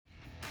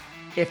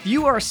If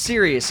you are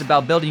serious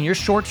about building your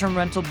short-term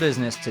rental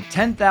business to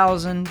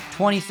 $10,000,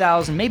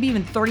 $20,000, maybe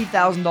even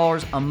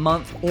 $30,000 a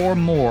month or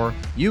more,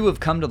 you have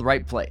come to the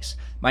right place.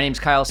 My name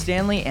is Kyle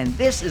Stanley, and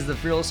this is the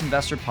Fearless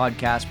Investor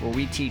Podcast, where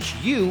we teach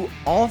you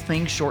all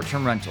things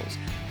short-term rentals.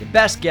 The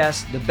best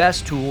guests, the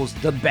best tools,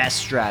 the best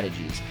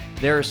strategies.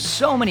 There are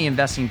so many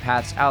investing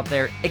paths out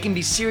there. It can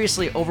be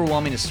seriously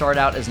overwhelming to start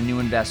out as a new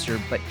investor,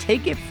 but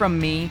take it from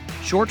me,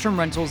 short-term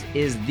rentals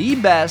is the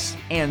best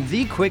and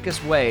the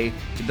quickest way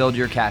to build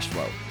your cash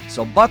flow.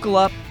 So buckle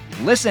up,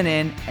 listen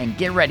in, and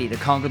get ready to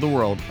conquer the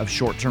world of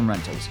short-term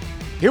rentals.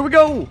 Here we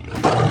go.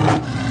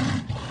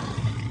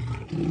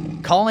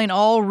 Calling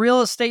all real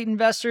estate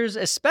investors,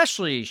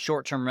 especially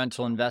short-term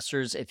rental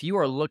investors, if you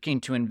are looking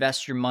to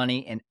invest your money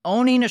in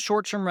owning a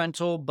short-term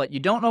rental, but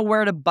you don't know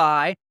where to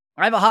buy,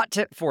 I have a hot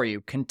tip for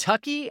you.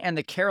 Kentucky and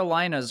the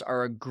Carolinas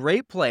are a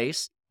great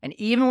place, and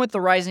even with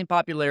the rising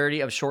popularity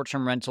of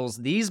short-term rentals,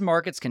 these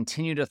markets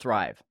continue to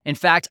thrive. In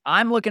fact,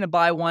 I'm looking to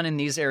buy one in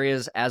these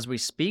areas as we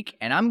speak,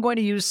 and I'm going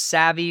to use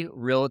Savvy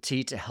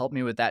Realty to help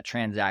me with that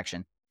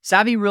transaction.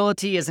 Savvy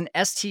Realty is an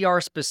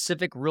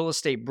STR-specific real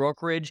estate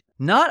brokerage.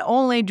 Not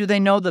only do they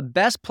know the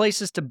best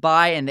places to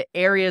buy in the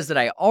areas that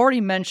I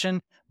already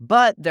mentioned,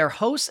 but they're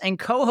hosts and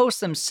co-hosts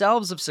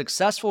themselves of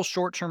successful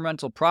short-term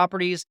rental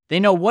properties. They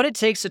know what it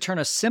takes to turn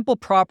a simple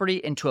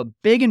property into a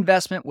big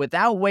investment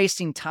without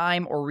wasting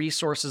time or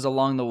resources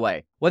along the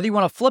way. Whether you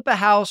want to flip a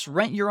house,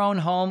 rent your own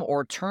home,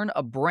 or turn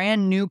a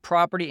brand new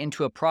property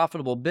into a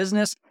profitable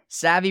business,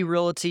 Savvy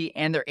Realty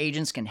and their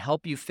agents can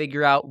help you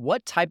figure out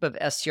what type of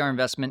STR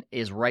investment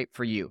is right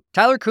for you.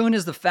 Tyler Kuhn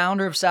is the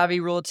founder of Savvy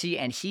Realty,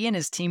 and he and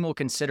his team will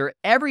consider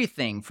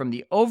everything from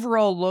the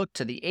overall look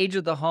to the age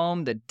of the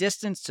home, the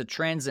distance to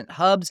transit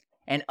hubs,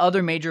 and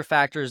other major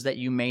factors that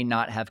you may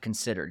not have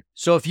considered.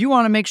 So if you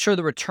want to make sure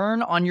the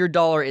return on your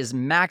dollar is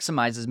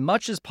maximized as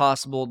much as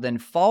possible, then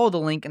follow the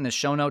link in the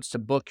show notes to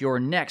book your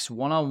next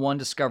one-on-one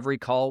discovery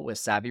call with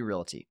Savvy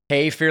Realty.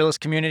 Hey, Fearless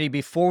community,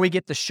 before we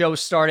get the show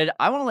started,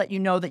 I want to let you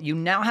know that you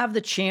now have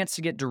the chance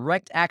to get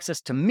direct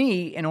access to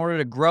me in order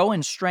to grow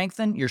and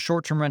strengthen your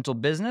short-term rental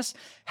business.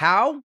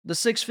 How? The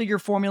six-figure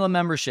formula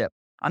membership.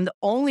 I'm the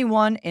only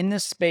one in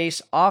this space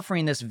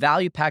offering this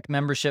value pack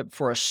membership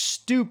for a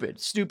stupid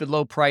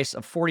low price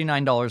of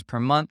 $49 per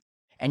month.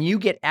 And you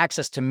get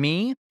access to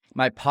me,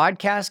 my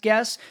podcast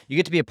guests. You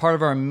get to be a part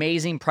of our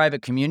amazing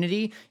private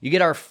community. You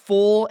get our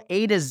full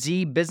A to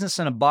Z Business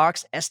in a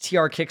Box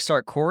STR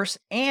Kickstart course.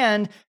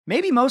 And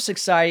maybe most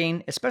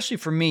exciting, especially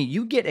for me,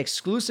 you get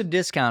exclusive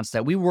discounts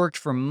that we worked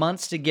for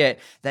months to get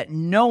that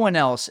no one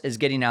else is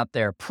getting out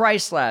there.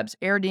 Price Labs,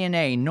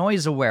 AirDNA,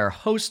 Noise Aware,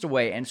 Host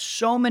Away, and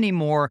so many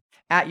more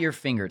at your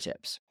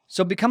fingertips.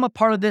 So become a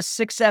part of this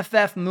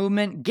 6FF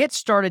movement. Get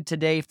started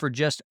today for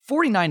just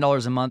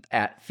 $49 a month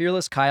at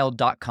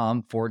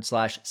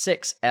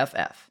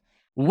fearlesskyle.com/6FF.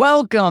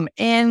 Welcome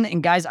in.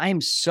 And guys, I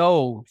am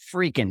so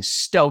freaking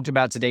stoked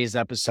about today's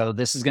episode.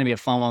 This is going to be a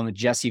fun one with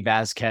Jesse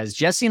Vasquez.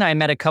 Jesse and I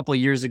met a couple of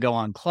years ago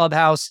on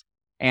Clubhouse,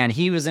 and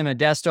he was in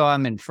Modesto.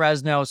 I'm in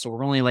Fresno. So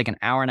we're only like an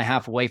hour and a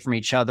half away from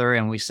each other.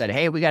 And we said,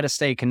 hey, we got to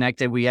stay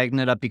connected. We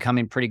ended up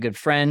becoming pretty good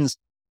friends.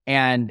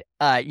 And,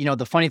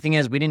 the funny thing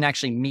is we didn't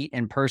actually meet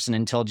in person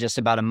until just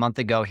about a month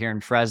ago here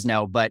in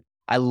Fresno, but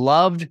I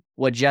loved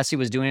what Jesse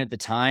was doing at the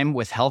time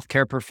with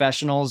healthcare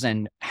professionals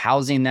and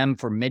housing them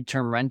for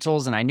midterm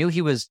rentals. And I knew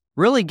he was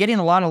really getting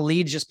a lot of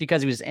leads just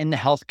because he was in the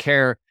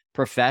healthcare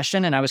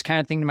profession. And I was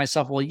kind of thinking to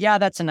myself, well, yeah,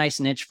 that's a nice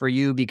niche for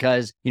you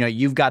because,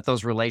 you've got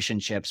those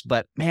relationships.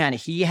 But man,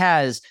 he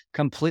has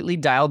completely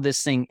dialed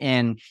this thing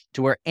in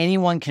to where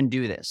anyone can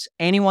do this.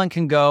 Anyone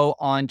can go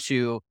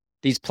onto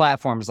these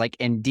platforms like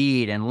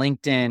Indeed and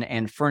LinkedIn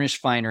and Furnish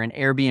Finder and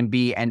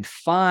Airbnb and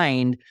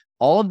find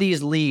all of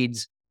these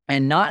leads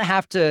and not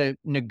have to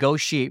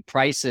negotiate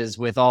prices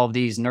with all of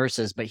these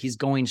nurses, but he's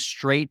going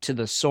straight to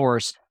the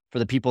source for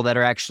the people that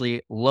are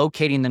actually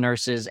locating the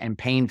nurses and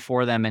paying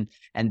for them.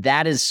 And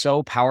that is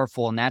so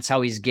powerful. And that's how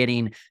he's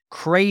getting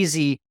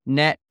crazy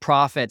net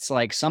profits.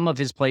 Like some of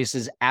his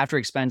places after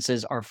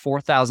expenses are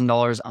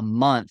 $4,000 a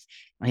month.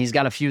 And he's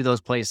got a few of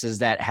those places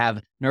that have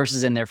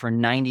nurses in there for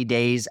 90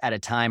 days at a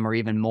time or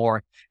even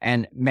more.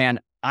 And man,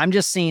 I'm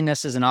just seeing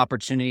this as an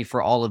opportunity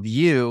for all of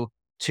you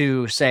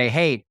to say,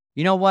 hey,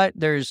 you know what?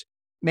 There's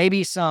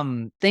maybe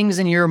some things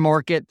in your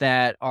market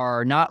that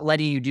are not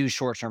letting you do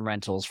short-term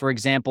rentals. For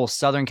example,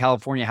 Southern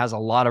California has a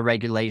lot of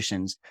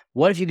regulations.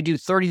 What if you could do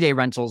 30-day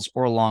rentals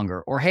or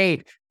longer? Or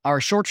hey, our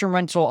short-term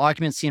rental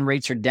occupancy and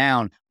rates are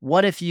down.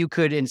 What if you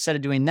could, instead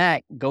of doing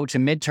that, go to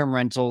midterm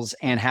rentals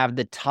and have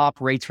the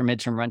top rates for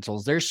midterm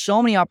rentals? There's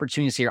so many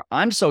opportunities here.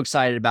 I'm so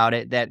excited about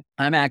it that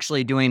I'm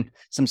actually doing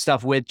some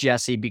stuff with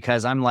Jesse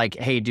because I'm like,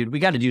 hey, dude, we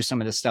got to do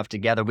some of this stuff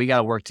together. We got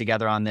to work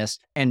together on this.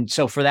 And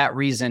so for that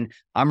reason,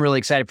 I'm really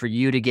excited for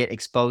you to get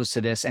exposed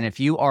to this. And if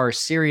you are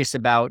serious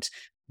about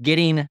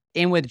getting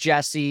in with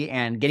Jesse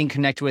and getting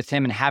connected with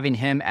him and having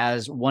him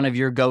as one of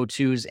your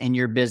go-tos in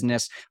your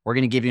business, we're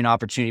going to give you an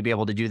opportunity to be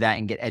able to do that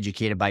and get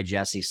educated by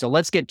Jesse. So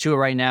let's get to it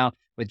right now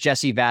with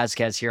Jesse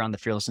Vasquez here on the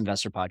Fearless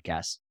Investor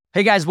Podcast.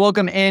 Hey guys,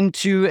 welcome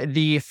into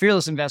the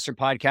Fearless Investor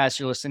Podcast.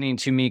 You're listening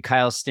to me,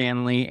 Kyle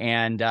Stanley,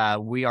 and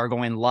we are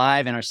going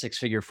live in our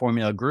six-figure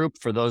formula group.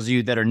 For those of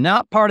you that are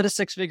not part of the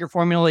six-figure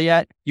formula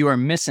yet, you are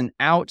missing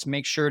out.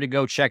 Make sure to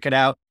go check it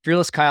out.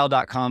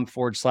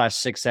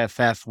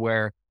 fearlesskyle.com/6FF,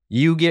 where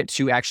you get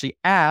to actually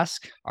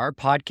ask our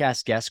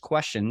podcast guest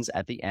questions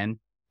at the end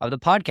of the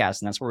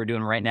podcast. And that's what we're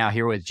doing right now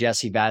here with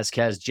Jesse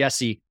Vasquez.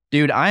 Jesse,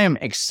 dude, I am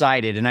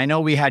excited. And I know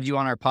we had you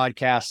on our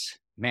podcast.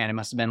 Man, it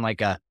must have been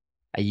like a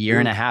year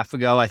and a half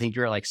ago. I think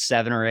you're at like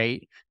 7 or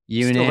 8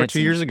 units. Over 2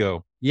 years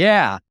ago.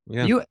 Yeah.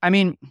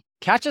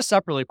 Catch us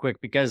up really quick,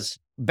 because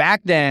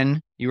back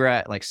then you were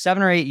at like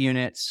 7 or 8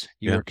 units.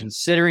 You were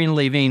considering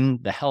leaving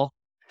the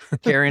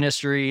healthcare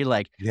industry.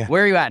 Like,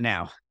 where are you at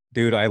now?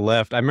 Dude, I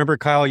left. I remember,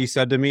 Kyle, you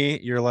said to me,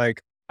 you're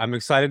like, I'm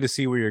excited to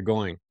see where you're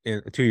going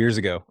 2 years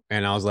ago.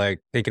 And I was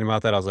like, thinking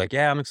about that. I was like,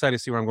 yeah, I'm excited to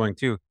see where I'm going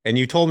too. And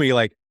you told me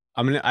like,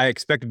 I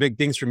expect big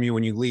things from you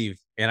when you leave.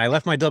 And I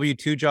left my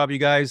W-2 job, you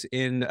guys,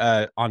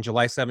 on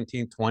July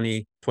 17th,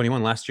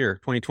 2021, last year.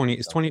 2020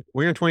 is 20.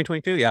 We're in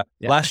 2022. Yeah.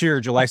 Last year,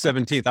 July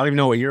 17th. I don't even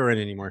know what year we're in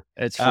anymore.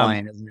 It's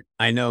flying, isn't it?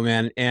 I know,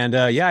 man. And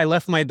I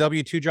left my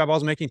W-2 job. I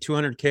was making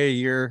 $200K a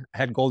year. I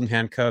had golden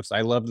handcuffs.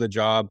 I loved the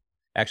job.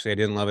 Actually, I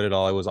didn't love it at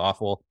all. It was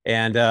awful.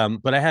 And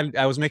but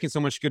I was making so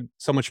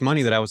much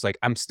money that I was like,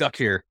 I'm stuck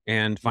here.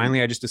 And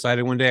finally, I just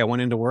decided one day, I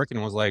went into work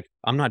and was like,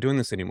 I'm not doing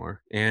this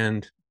anymore.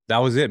 And that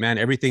was it, man.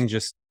 Everything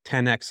just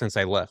 10x since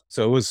I left.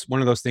 So it was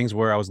one of those things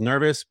where I was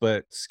nervous,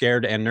 but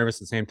scared and nervous at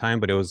the same time.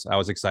 But I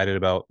was excited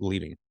about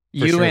leaving.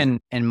 You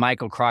and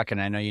Michael Crockett,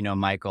 I know you know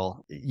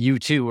Michael, you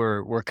two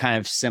were kind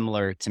of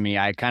similar to me.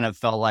 I kind of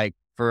felt like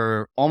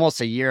for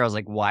almost a year, I was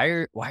like,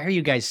 why are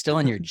you guys still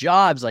in your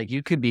jobs? Like,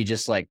 you could be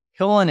just like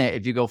killing it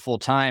if you go full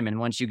time. And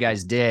once you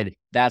guys did,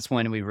 that's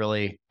when we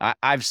really,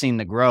 I've seen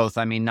the growth.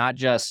 I mean, not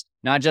just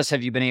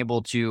have you been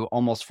able to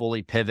almost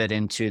fully pivot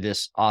into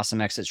this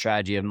awesome exit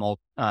strategy of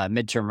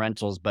midterm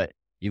rentals, but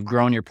you've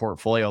grown your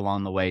portfolio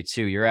along the way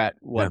too. You're at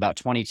about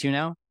 22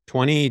 now?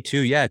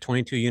 22. Yeah.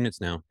 22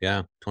 units now.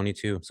 Yeah.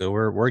 22. So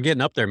we're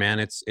getting up there, man.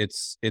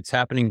 It's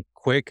happening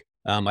quick.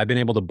 I've been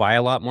able to buy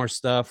a lot more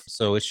stuff.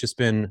 So it's just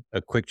been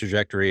a quick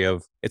trajectory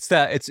of it's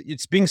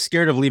being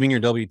scared of leaving your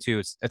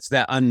W-2. It's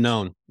that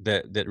unknown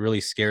that really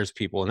scares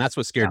people. And that's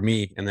what scared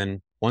me. And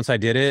then once I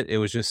did it, it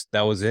was just,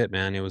 that was it,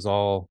 man. It was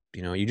all,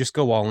 you just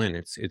go all in.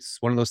 It's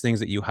one of those things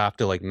that you have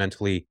to like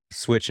mentally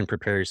switch and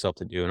prepare yourself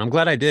to do. And I'm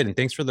glad I did. And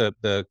thanks for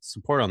the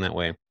support on that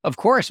way. Of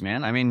course,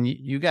 man. I mean,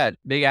 you got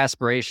big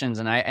aspirations,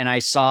 and I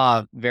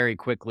saw very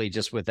quickly,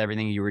 just with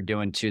everything you were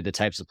doing to the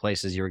types of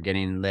places you were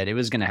getting, that it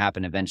was going to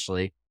happen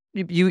eventually.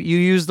 You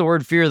used the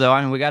word fear, though.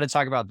 I mean, we got to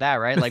talk about that,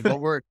 right? Like,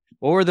 what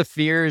were the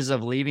fears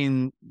of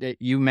leaving? That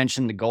you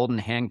mentioned the golden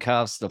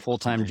handcuffs, the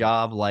full-time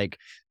job. Like,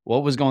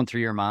 what was going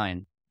through your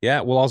mind?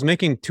 Yeah, well, I was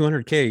making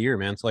 $200K a year,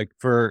 man. It's like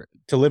to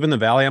live in the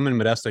Valley, I'm in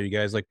Modesto, you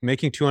guys, like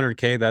making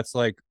 $200K, that's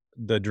like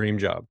the dream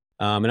job.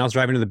 And I was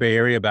driving to the Bay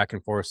Area back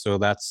and forth. So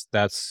that's,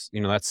 that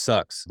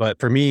sucks. But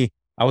for me,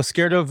 I was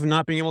scared of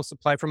not being able to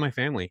supply for my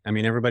family. I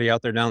mean, everybody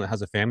out there now that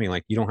has a family,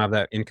 like, you don't have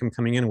that income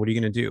coming in. What are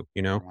you going to do?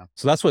 Yeah.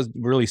 So that's what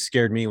really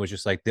scared me, was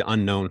just like the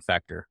unknown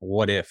factor.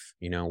 What if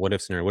scenario, what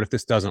if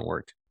this doesn't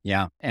work?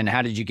 Yeah. And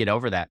how did you get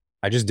over that?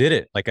 I just did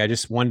it. Like, I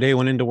just one day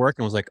went into work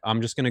and was like,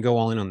 I'm just going to go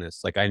all in on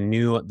this. Like, I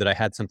knew that I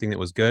had something that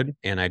was good,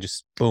 and I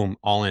just, boom,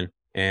 all in.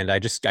 And I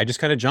just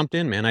kind of jumped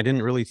in, man. I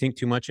didn't really think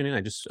too much in it.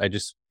 I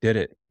just did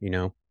it,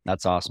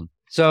 That's awesome.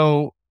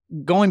 So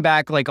going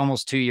back like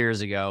almost 2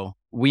 years ago,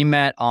 we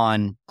met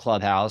on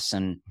Clubhouse,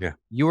 and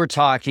you were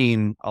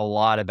talking a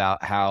lot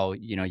about how,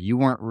 you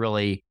weren't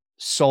really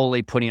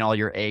solely putting all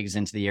your eggs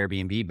into the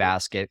Airbnb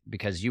basket,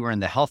 because you were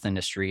in the health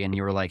industry, and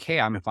you were like, hey,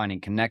 I'm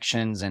finding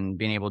connections and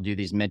being able to do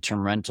these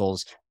midterm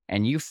rentals.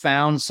 And you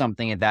found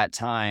something at that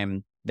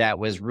time that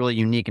was really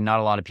unique and not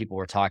a lot of people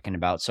were talking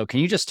about. So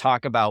can you just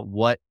talk about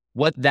what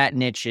that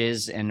niche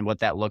is and what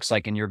that looks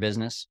like in your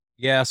business?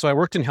 Yeah. So I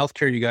worked in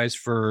healthcare, you guys,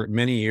 for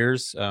many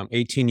years,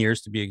 18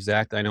 years to be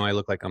exact. I know I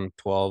look like I'm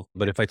 12,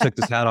 but if I took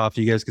this hat off,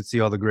 you guys could see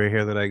all the gray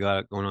hair that I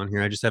got going on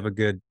here. I just have a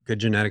good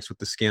genetics with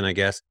the skin, I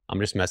guess. I'm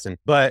just messing.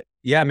 But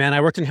yeah, man, I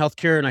worked in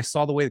healthcare, and I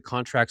saw the way the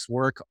contracts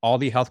work. All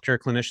the healthcare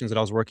clinicians that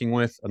I was working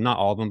with, not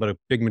all of them, but a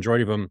big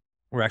majority of them,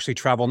 were actually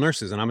travel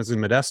nurses. And I was in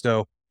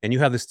Modesto. And you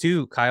have this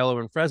too, Kyle,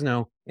 over in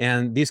Fresno.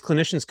 And these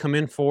clinicians come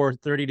in for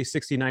 30 to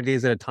 60, 90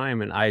 days at a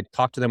time. And I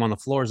talk to them on the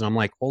floors, and I'm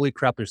like, holy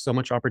crap, there's so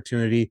much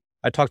opportunity.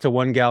 I talked to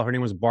one gal, her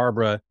name was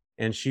Barbara,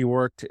 and she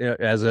worked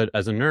as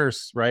a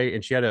nurse, right?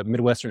 And she had a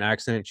Midwestern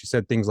accent. She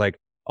said things like,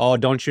 oh,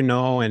 don't you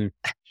know? And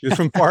she was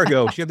from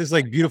Fargo. She had this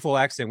like beautiful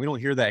accent. We don't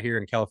hear that here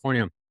in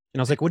California. And I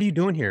was like, what are you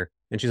doing here?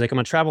 And she's like, I'm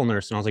a travel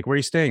nurse. And I was like, where are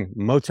you staying?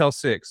 Motel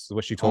 6 is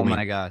what she told me. Oh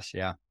my gosh.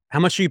 Yeah.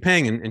 How much are you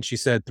paying? And she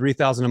said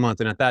 $3,000 a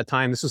month. And at that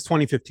time, this was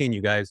 2015,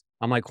 you guys.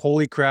 I'm like,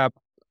 holy crap,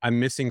 I'm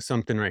missing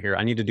something right here.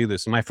 I need to do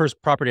this. And my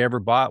first property I ever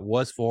bought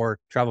was for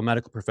travel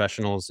medical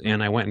professionals.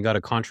 And I went and got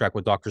a contract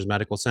with Doctors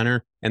Medical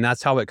Center. And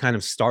that's how it kind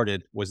of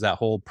started, was that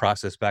whole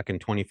process back in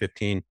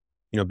 2015,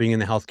 being in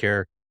the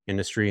healthcare.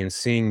 industry and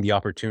seeing the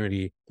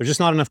opportunity. There's just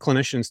not enough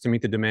clinicians to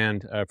meet the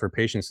demand for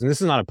patients. And this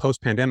is not a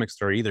post-pandemic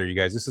story either, you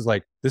guys. This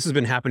has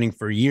been happening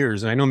for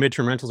years. And I know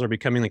midterm rentals are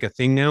becoming like a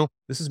thing now.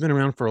 This has been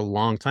around for a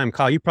long time.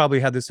 Kyle, you probably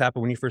had this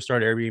happen when you first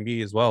started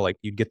Airbnb as well. Like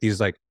you'd get these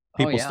like Oh,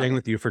 people yeah. staying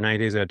with you for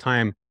 90 days at a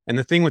time. And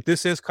the thing with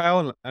this is,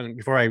 Kyle, and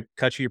before I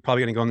cut you, you're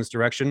probably going to go in this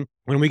direction.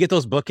 When we get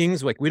those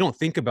bookings, like we don't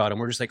think about them.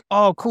 We're just like,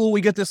 oh, cool.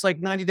 We get this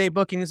like 90-day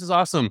booking. This is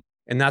awesome.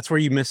 And that's where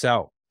you miss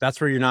out. That's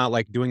where you're not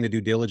like doing the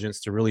due diligence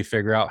to really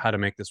figure out how to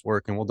make this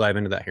work. And we'll dive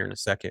into that here in a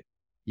second.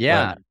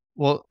 Yeah.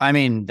 Well, I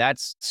mean,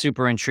 that's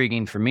super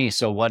intriguing for me.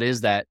 So what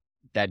is that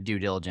due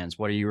diligence?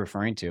 What are you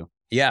referring to?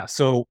 Yeah.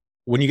 So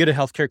when you get a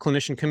healthcare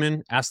clinician come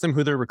in, ask them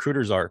who their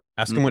recruiters are.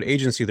 Ask them what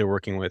agency they're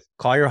working with.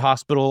 Call your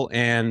hospital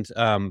and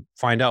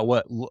find out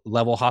what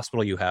level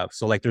hospital you have.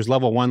 So like there's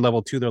level 1,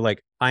 level 2. They're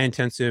like high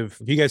intensive.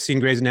 If you guys seen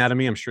Grey's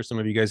Anatomy, I'm sure some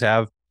of you guys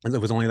have. It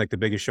was only like the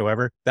biggest show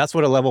ever. That's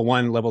what a level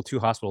 1, level 2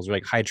 hospitals are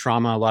like. High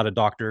trauma, a lot of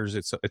doctors.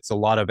 It's a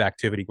lot of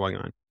activity going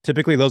on.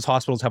 Typically, those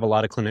hospitals have a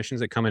lot of clinicians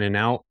that come in and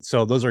out.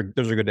 So those are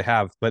good to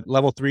have. But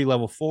level 3,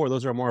 level 4,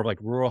 those are more of like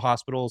rural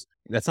hospitals.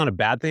 That's not a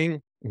bad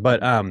thing.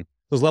 But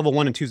those level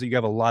 1 and 2s that you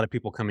have a lot of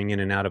people coming in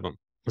and out of them.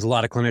 There's a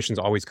lot of clinicians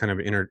always kind of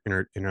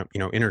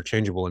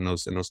interchangeable in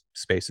those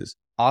spaces.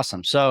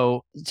 Awesome.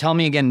 So tell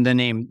me again the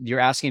name.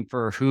 You're asking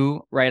for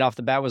who right off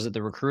the bat? Was it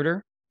the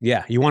recruiter?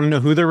 Yeah, you want to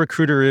know who their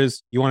recruiter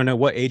is. You want to know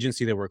what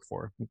agency they work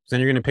for. Then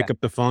you're going to pick up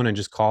the phone and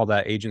just call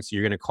that agency.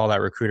 You're going to call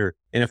that recruiter.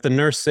 And if the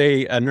nurse,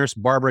 nurse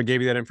Barbara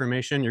gave you that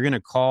information, you're going to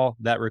call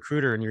that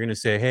recruiter and you're going to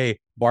say, hey,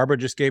 Barbara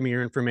just gave me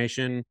your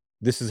information.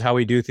 This is how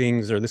we do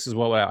things, or this is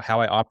how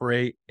I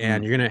operate.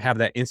 And you're going to have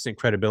that instant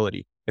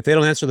credibility. If they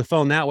don't answer the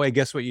phone that way,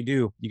 guess what you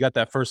do? You got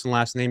that first and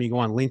last name. You go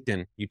on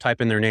LinkedIn. You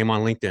type in their name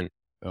on LinkedIn.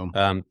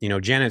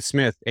 Janet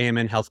Smith,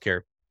 AMN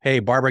Healthcare. Hey,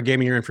 Barbara gave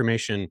me your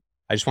information.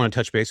 I just want to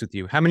touch base with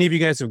you. How many of you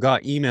guys have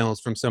got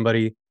emails from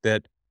somebody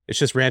that it's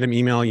just random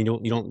email? You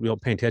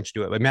don't pay attention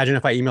to it. But imagine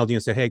if I emailed you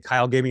and said, hey,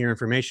 Kyle gave me your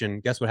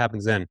information. Guess what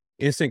happens then?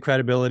 Instant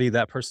credibility.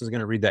 That person's going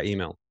to read that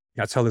email.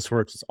 That's how this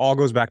works. It all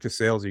goes back to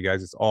sales, you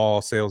guys. It's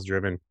all sales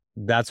driven.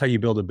 That's how you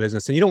build a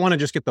business. And you don't want to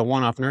just get the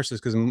one-off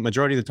nurses because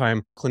majority of the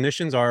time,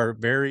 clinicians are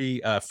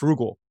very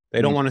frugal.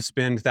 They don't want to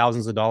spend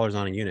thousands of dollars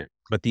on a unit,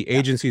 but the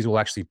agencies will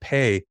actually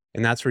pay.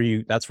 And that's where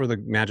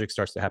the magic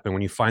starts to happen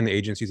when you find the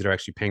agencies that are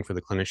actually paying for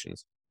the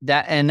clinicians.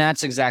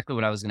 That's exactly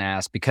what I was going to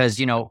ask because,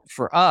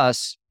 for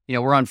us,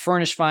 we're on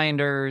Furnish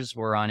Finders,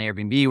 we're on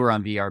Airbnb, we're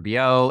on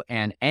VRBO.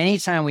 And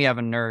anytime we have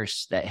a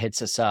nurse that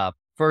hits us up,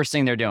 first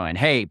thing they're doing,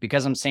 hey,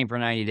 because I'm staying for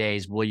 90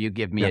 days, will you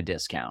give me a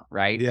discount?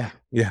 Right. Yeah.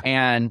 Yeah.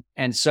 And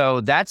so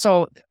that's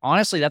all,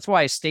 honestly, that's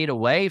why I stayed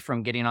away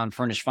from getting on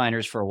Furnish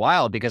Finders for a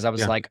while, because I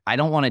was like, I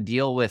don't want to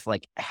deal with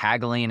like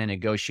haggling and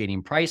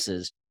negotiating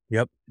prices.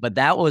 Yep. But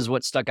that was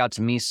what stuck out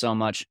to me so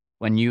much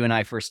when you and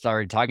I first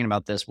started talking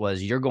about this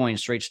was you're going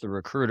straight to the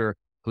recruiter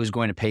who's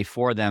going to pay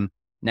for them.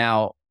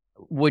 Now,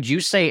 would you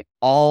say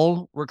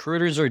all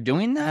recruiters are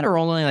doing that or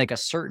only like a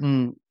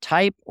certain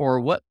type or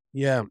what?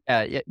 Yeah.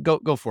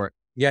 Go for it.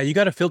 Yeah, you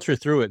got to filter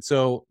through it.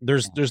 So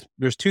there's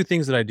two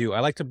things that I do. I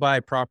like to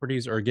buy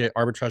properties or get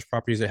arbitrage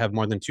properties that have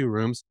more than 2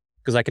 rooms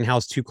because I can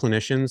house 2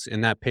 clinicians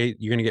and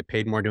you're going to get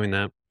paid more doing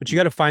that. But you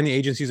got to find the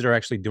agencies that are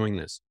actually doing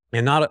this.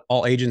 And not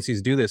all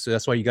agencies do this. So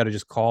that's why you got to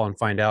just call and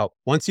find out.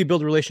 Once you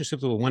build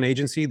relationships with one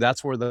agency,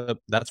 that's where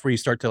you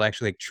start to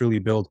actually like truly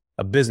build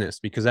a business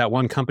because that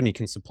one company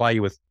can supply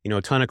you with,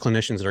 a ton of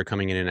clinicians that are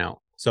coming in and out.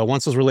 So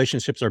once those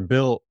relationships are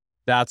built,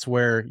 that's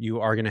where you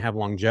are going to have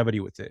longevity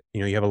with it.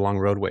 You have a long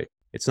roadway.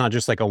 It's not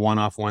just like a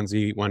one-off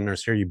onesie, one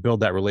nurse here. You build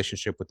that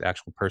relationship with the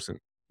actual person.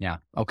 Yeah.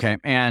 Okay.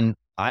 And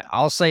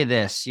I'll say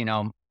this,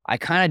 I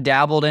kind of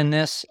dabbled in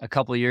this a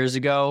couple of years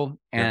ago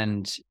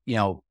and,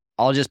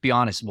 I'll just be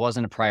honest, it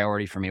wasn't a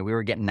priority for me. We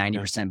were getting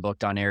 90%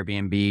 booked on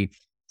Airbnb.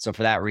 So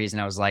for that reason,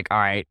 I was like, all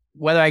right,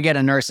 whether I get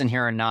a nurse in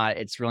here or not,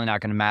 it's really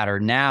not going to matter.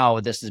 Now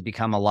this has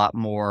become a lot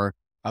more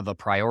of a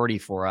priority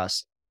for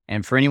us.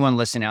 And for anyone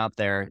listening out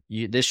there,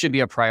 this should be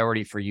a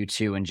priority for you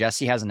too. And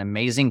Jesse has an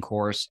amazing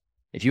course.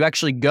 If you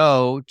actually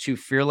go to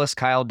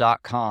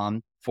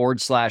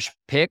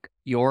fearlesskyle.com/pick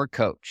your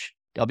coach,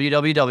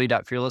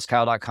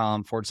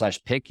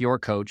 www.fearlesskyle.com/pick your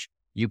coach,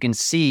 you can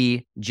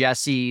see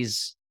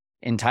Jesse's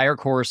entire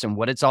course and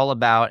what it's all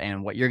about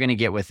and what you're going to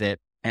get with it.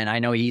 And I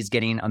know he's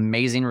getting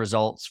amazing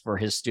results for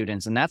his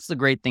students. And that's the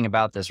great thing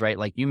about this, right?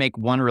 Like you make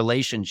one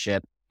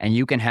relationship and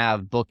you can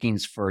have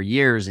bookings for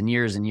years and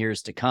years and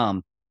years to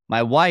come.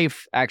 My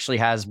wife actually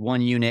has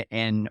 5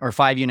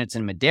 units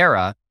in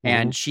Madeira,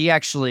 and she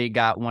actually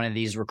got one of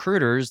these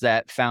recruiters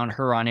that found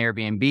her on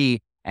Airbnb.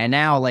 And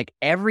now like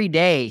every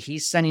day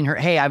he's sending her,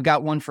 hey, I've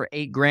got one for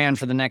 $8,000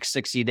 for the next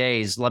 60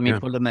 days. Let me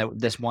put them at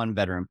this 1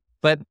 bedroom.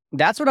 But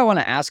that's what I want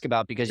to ask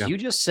about because you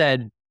just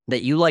said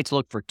that you like to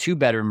look for 2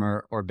 bedroom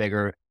or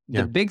bigger.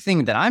 The big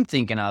thing that I'm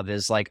thinking of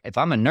is like, if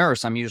I'm a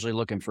nurse, I'm usually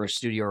looking for a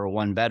studio or a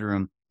 1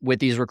 bedroom. With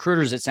these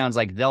recruiters, it sounds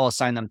like they'll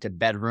assign them to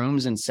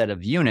bedrooms instead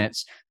of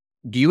units.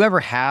 Do you ever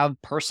have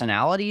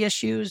personality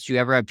issues? Do you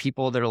ever have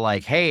people that are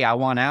like, hey, I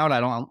want out. I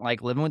don't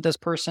like living with this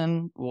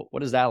person?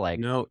 What is that like?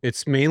 No,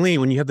 it's mainly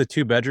when you have the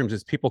two bedrooms,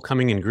 it's people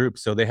coming in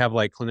groups. So they have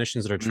like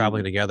clinicians that are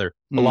traveling Mm, together.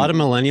 A lot of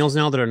mm, millennials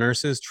now that are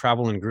nurses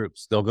travel in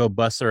groups. They'll go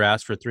bust their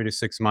ass for 3 to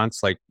 6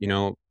 months, like,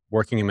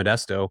 working in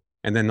Modesto,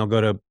 and then they'll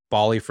go to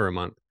Bali for a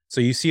month. So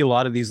you see a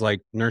lot of these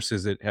like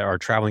nurses that are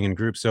traveling in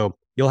groups. So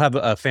you'll have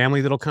a family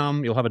that'll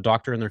come, you'll have a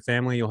doctor and their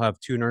family, you'll have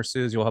two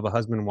nurses, you'll have a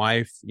husband,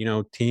 wife,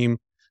 team.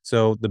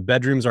 So the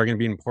bedrooms are going to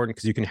be important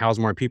because you can house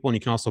more people and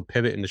you can also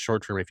pivot in the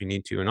short term if you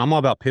need to. And I'm all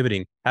about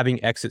pivoting,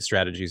 having exit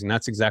strategies. And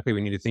that's exactly what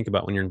you need to think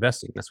about when you're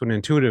investing. That's what an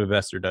intuitive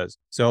investor does.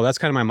 So that's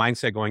kind of my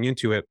mindset going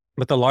into it.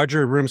 But the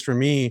larger rooms for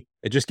me,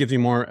 it just gives me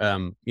more,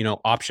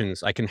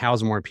 options. I can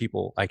house more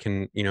people. I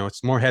can,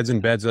 it's more heads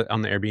and beds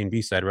on the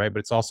Airbnb side, right? But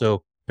it's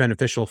also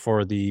beneficial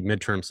for the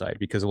midterm side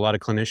because a lot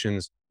of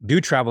clinicians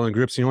do travel in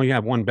groups. You only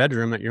have one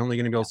bedroom that you're only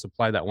going to be able to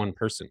supply that one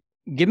person.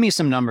 Give me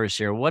some numbers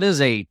here. What does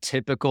a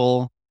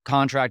typical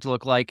contract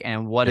look like,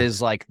 and what Yeah.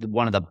 is like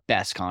one of the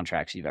best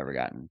contracts you've ever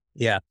gotten?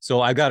 Yeah.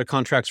 So I got a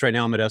contracts right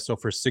now in Modesto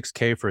for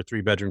 $6K for a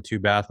 3 bedroom, 2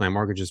 bath. My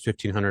mortgage is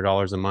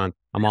 $1,500 a month.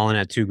 I'm all in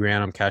at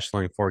 $2,000. I'm cash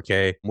flowing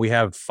 4K. We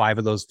have 5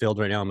 of those filled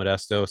right now in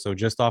Modesto. So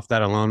just off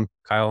that alone,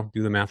 Kyle,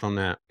 do the math on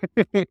that.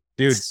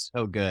 Dude.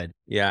 So good.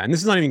 Yeah. And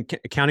this is not even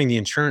counting the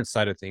insurance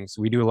side of things.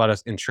 We do a lot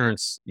of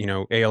insurance,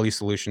 ALE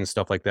solutions,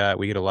 stuff like that.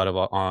 We get a lot of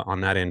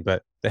on that end.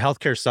 But the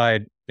healthcare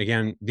side,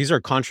 again, these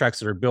are contracts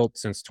that are built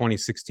since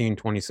 2016,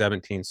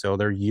 2017. So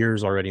they're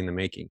years already in the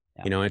making.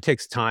 Yeah. It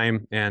takes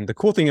time. And the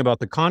cool thing about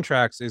the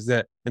contracts is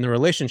that in the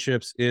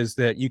relationships is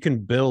that you can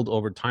build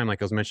over time.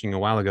 Like I was mentioning a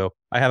while ago,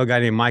 I have a guy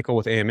named Michael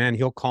with AMN.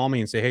 He'll call me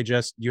and say, hey,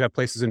 Jess, you have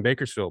places in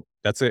Bakersfield.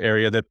 That's an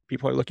area that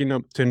people are looking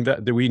to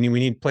invest, that we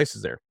need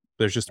places there.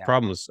 There's just Yeah.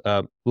 problems.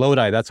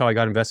 Lodi, that's how I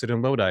got invested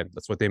in Lodi.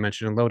 That's what they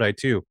mentioned in Lodi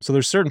too. So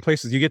there's certain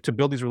places you get to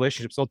build these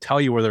relationships. They'll tell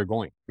you where they're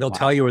going. They'll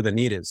tell you where the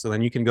need is. So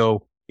then you can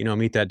go,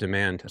 meet that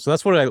demand. So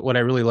that's what I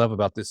really love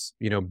about this,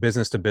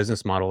 business to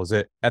business model is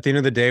that at the end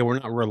of the day, we're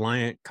not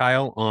reliant,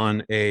 Kyle,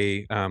 on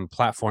a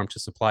platform to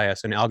supply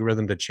us, an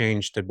algorithm to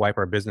change to wipe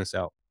our business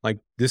out. Like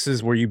this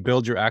is where you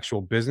build your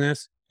actual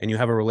business and you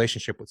have a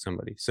relationship with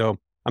somebody. So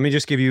let me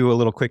just give you a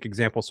little quick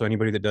example. So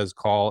anybody that does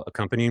call a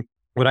company,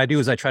 what I do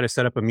is I try to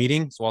set up a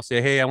meeting. So I'll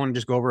say, hey, I want to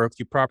just go over a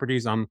few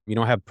properties.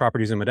 Have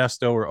properties in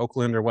Modesto or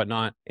Oakland or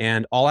whatnot.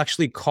 And I'll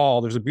actually call.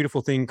 There's a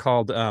beautiful thing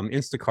called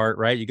Instacart,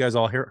 right? You guys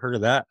all heard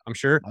of that, I'm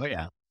sure. Oh,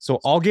 yeah.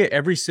 So I'll get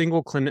every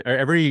single clinic or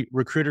every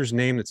recruiter's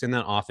name that's in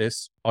that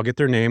office. I'll get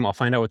their name. I'll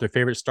find out what their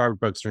favorite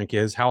Starbucks drink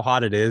is, how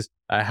hot it is,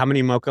 how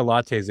many mocha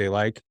lattes they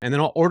like. And then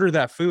I'll order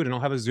that food and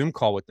I'll have a Zoom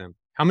call with them.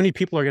 How many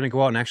people are going to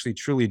go out and actually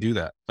truly do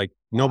that? Like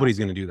nobody's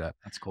going to do that.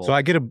 That's cool. So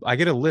I get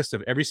a list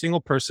of every single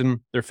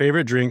person, their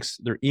favorite drinks,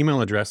 their email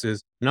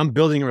addresses, and I'm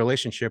building a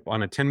relationship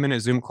on a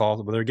 10-minute Zoom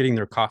call where they're getting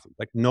their coffee.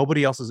 Like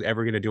nobody else is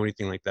ever going to do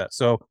anything like that.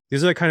 So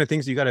these are the kind of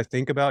things you got to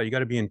think about. You got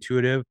to be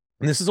intuitive.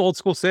 And this is old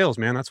school sales,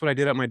 man. That's what I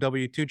did at my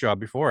W-2 job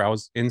before. I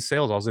was in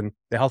sales. I was in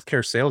the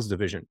healthcare sales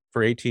division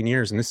for 18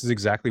 years. And this is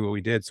exactly what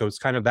we did. So it's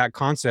kind of that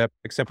concept,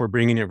 except we're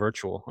bringing it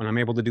virtual. And I'm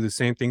able to do the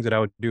same things that I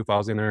would do if I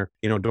was in there,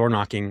 door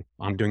knocking.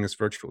 I'm doing this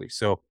virtually.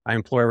 So I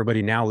implore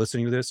everybody now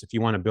listening to this, if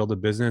you want to build a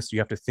business, you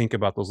have to think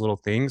about those little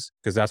things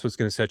because that's what's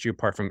going to set you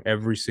apart from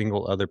every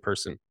single other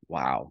person.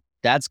 Wow.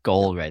 That's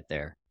gold right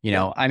there.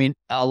 I mean,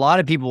 a lot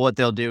of people, what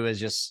they'll do is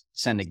just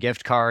send a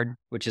gift card,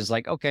 which is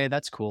like, okay,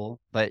 that's cool.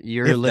 But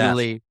you're If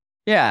literally,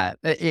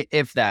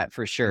 if that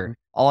for sure. Mm-hmm.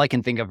 All I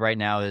can think of right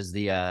now is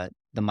the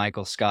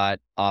Michael Scott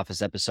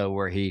Office episode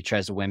where he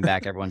tries to win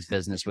back everyone's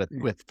business with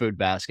food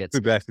baskets.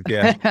 Food baskets,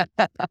 yeah.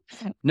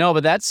 No,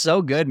 but that's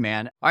so good,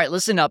 man. All right,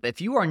 listen up. If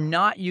you are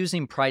not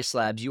using Price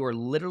Labs, you are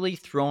literally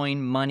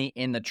throwing money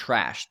in the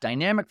trash.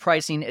 Dynamic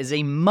pricing is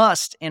a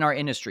must in our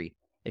industry.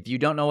 If you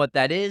don't know what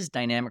that is,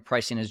 dynamic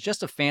pricing is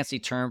just a fancy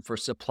term for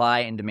supply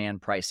and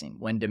demand pricing.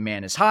 When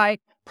demand is high,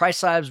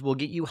 Price Labs will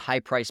get you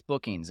high price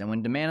bookings. And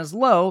when demand is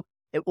low,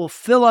 it will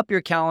fill up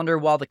your calendar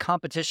while the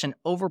competition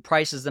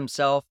overprices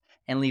themselves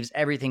and leaves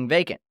everything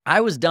vacant.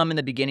 I was dumb in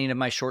the beginning of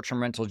my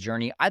short-term rental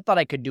journey. I thought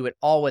I could do it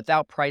all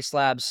without Price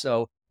Labs.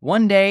 So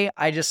one day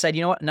I just said,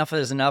 you know what, enough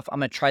is enough. I'm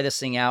going to try this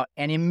thing out.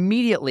 And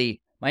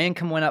immediately my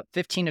income went up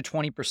 15 to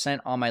 20%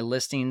 on my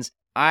listings.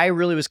 I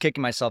really was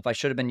kicking myself. I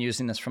should have been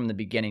using this from the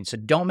beginning. So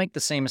don't make the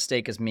same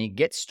mistake as me.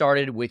 Get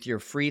started with your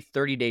free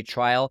 30-day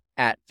trial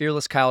at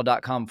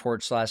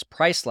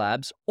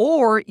fearlesskyle.com/pricelabs.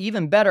 Or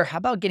even better, how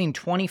about getting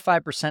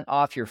 25%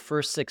 off your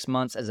first 6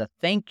 months as a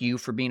thank you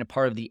for being a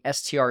part of the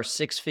STR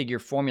six-figure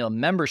formula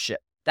membership?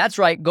 That's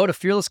right. Go to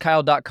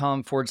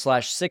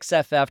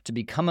fearlesskyle.com/6FF to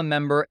become a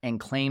member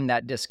and claim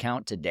that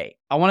discount today.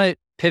 I want to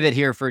pivot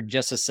here for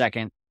just a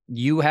second.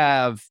 You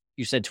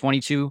said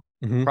 22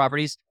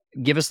 properties.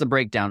 Give us the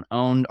breakdown.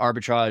 Owned,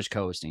 arbitrage,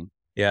 co-hosting.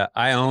 Yeah,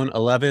 I own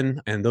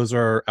 11, and those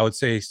are, I would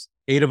say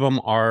 8 of them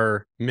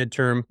are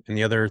midterm, and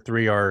the other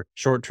 3 are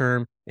short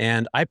term.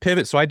 And I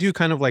pivot. So I do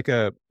kind of like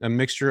a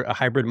mixture, a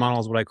hybrid model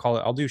is what I call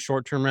it. I'll do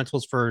short term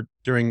rentals for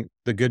during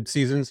the good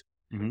seasons.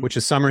 which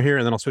is summer here.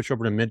 And then I'll switch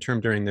over to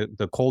midterm during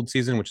the cold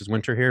season, which is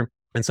winter here.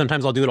 And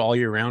sometimes I'll do it all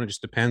year round. It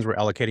just depends. We're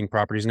allocating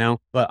properties now.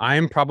 But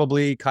I'm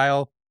probably,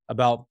 Kyle,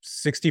 about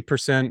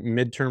 60%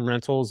 midterm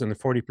rentals and the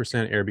 40%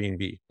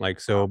 Airbnb. Like,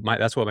 so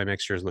that's what my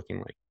mixture is looking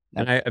like.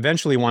 And I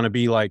eventually want to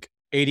be like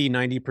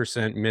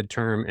 80-90%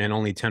 midterm and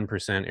only 10%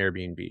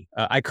 Airbnb.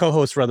 I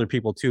co-host for other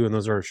people too, and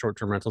those are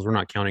short-term rentals. We're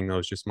not counting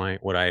those, just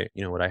what I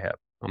have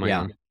on my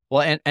own.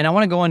 Well, and I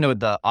want to go into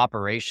the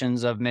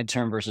operations of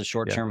midterm versus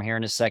short-term here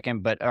in a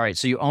second. But all right,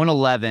 so you own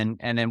 11,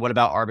 and then what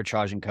about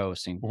arbitrage and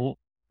co-hosting?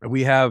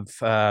 We have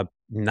 9,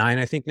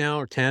 I think now,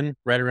 or 10,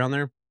 right around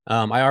there.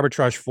 I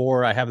arbitrage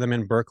 4. I have them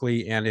in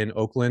Berkeley and in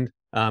Oakland,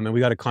 and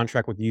we got a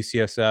contract with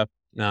UCSF.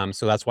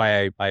 So that's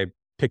why I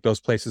pick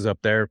those places up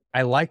there.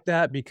 I like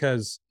that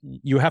because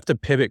you have to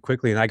pivot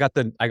quickly. And I got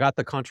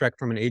the contract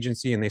from an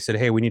agency, and they said,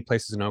 "Hey, we need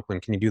places in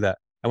Oakland. Can you do that?"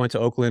 I went to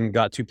Oakland,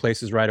 got 2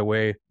 places right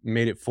away,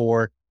 made it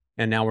 4.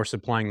 And now we're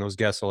supplying those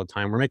guests all the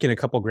time. We're making a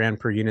couple grand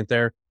per unit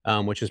there,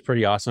 which is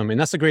pretty awesome. And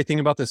that's the great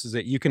thing about this is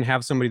that you can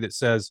have somebody that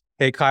says,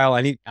 "Hey, Kyle,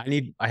 I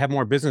have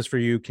more business for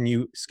you. Can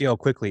you scale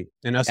quickly?"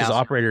 And us as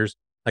operators,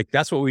 like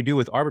that's what we do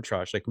with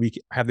arbitrage. Like we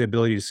have the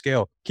ability to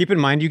scale. Keep in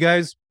mind, you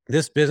guys,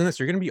 this business,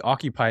 you're going to be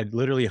occupied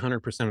literally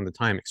 100% of the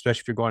time,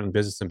 especially if you're going in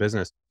business to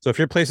business. So if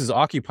your place is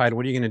occupied,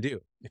 what are you going to do?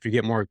 If you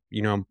get more,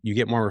 you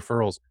get more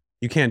referrals,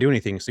 you can't do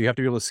anything. So you have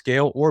to be able to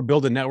scale or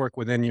build a network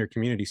within your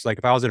community. So like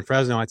if I was in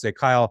Fresno, I'd say,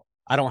 "Kyle,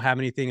 I don't have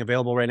anything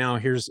available right now.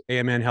 Here's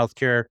AMN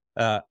Healthcare.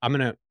 I'm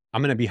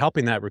gonna be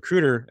helping that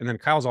recruiter, and then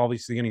Kyle's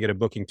obviously gonna get a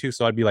booking too.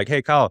 So I'd be like,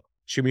 'Hey, Kyle,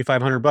 shoot me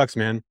 $500,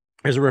 man.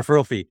 Here's a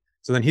referral fee.'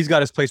 So then he's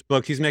got his place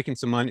booked. He's making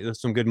some money,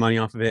 some good money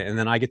off of it, and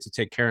then I get to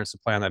take care and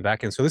supply on that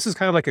back end. So this is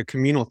kind of like a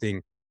communal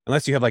thing,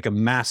 unless you have like a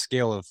mass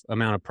scale of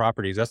amount of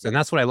properties.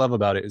 That's what I love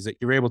about it is that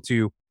you're able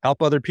to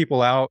help other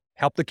people out,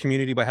 help the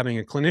community by having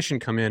a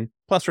clinician come in.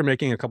 Plus, we're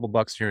making a couple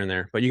bucks here and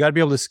there. But you got to be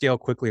able to scale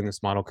quickly in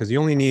this model because you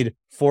only need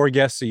 4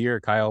 guests a year,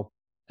 Kyle.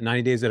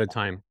 90 days at a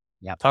time.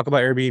 Yeah. Talk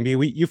about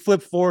Airbnb. You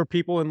flip 4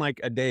 people in like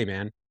a day,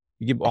 man.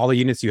 You give all the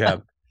units you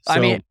have. So, I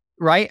mean,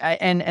 right.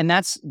 And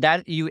that's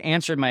that you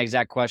answered my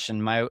exact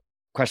question. My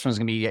question was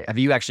going to be, have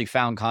you actually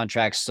found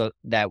contracts so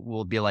that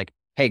will be like,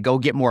 hey, go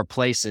get more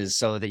places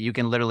so that you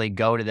can literally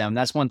go to them.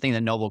 That's one thing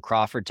that Noble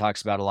Crawford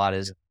talks about a lot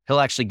is he'll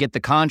actually get the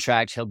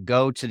contract. He'll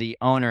go to the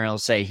owner and he'll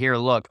say, "Here,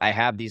 look, I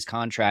have these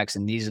contracts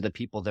and these are the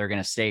people that are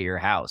going to stay at your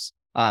house."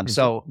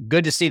 So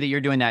good to see that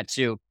you're doing that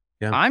too.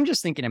 Yeah. I'm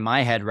just thinking in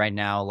my head right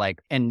now,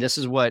 like, and this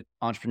is what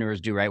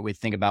entrepreneurs do, right? We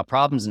think about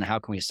problems and how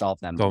can we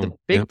solve them. The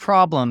big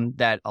problem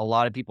that a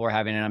lot of people are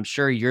having, and I'm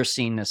sure you're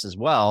seeing this as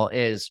well,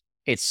 is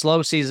it's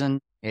slow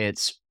season.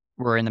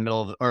 We're in the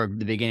middle of or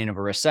the beginning of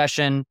a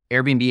recession.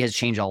 Airbnb has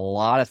changed a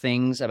lot of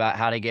things about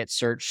how to get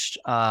searched,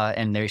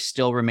 and they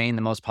still remain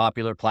the most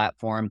popular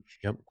platform.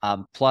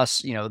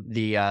 Plus,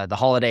 the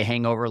holiday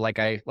hangover, like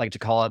I like to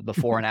call it,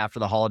 before and after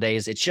the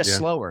holidays, it's just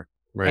slower.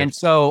 Right. And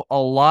so a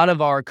lot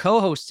of our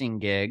co-hosting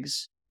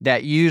gigs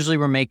that usually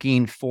we're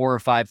making $4,000 or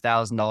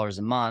 $5,000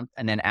 a month.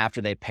 And then after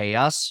they pay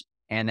us,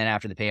 and then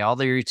after they pay all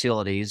their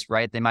utilities,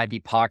 right, they might be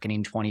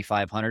pocketing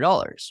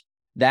 $2,500.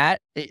 That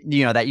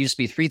used to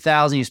be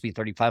 $3,000, used to be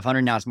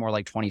 $3,500. Now it's more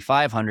like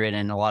 $2,500.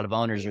 And a lot of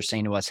owners are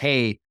saying to us,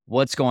 "Hey,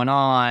 what's going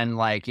on?"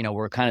 Like,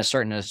 we're kind of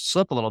starting to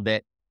slip a little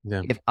bit.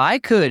 Yeah. If I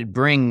could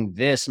bring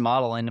this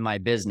model into my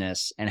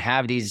business and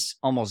have these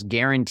almost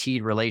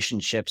guaranteed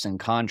relationships and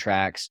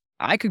contracts,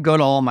 I could go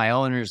to all my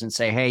owners and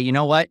say, "Hey, you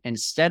know what?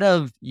 Instead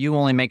of you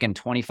only making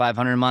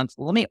 $2,500 a month,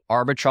 let me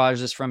arbitrage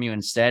this from you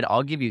instead.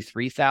 I'll give you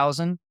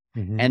 $3,000.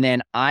 And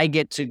then I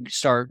get to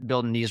start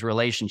building these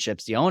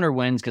relationships. The owner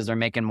wins because they're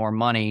making more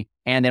money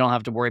and they don't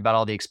have to worry about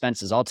all the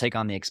expenses. I'll take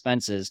on the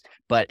expenses.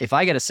 But if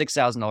I get a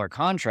 $6,000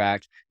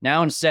 contract,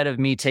 now instead of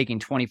me taking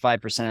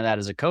 25% of that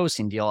as a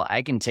co-hosting deal,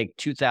 I can take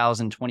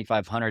 $2,000,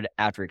 $2,500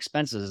 after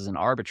expenses as an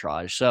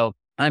arbitrage." So,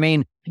 I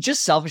mean,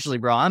 just selfishly,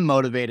 bro, I'm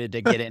motivated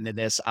to get into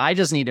this. I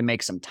just need to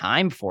make some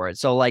time for it.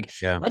 So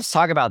let's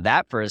talk about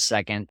that for a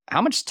second.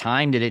 How much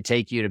time did it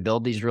take you to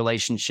build these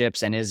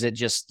relationships? And is it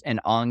just an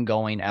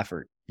ongoing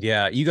effort?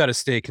 Yeah, you got to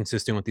stay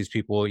consistent with these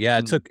people.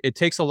 Yeah, it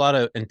takes a lot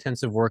of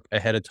intensive work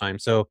ahead of time.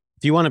 So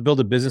if you want to build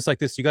a business like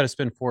this, you got to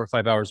spend 4 or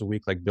 5 hours a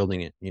week, like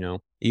building it,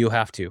 you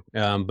have to.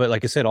 But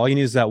like I said, all you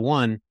need is that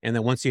one. And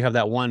then once you have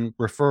that one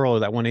referral or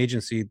that one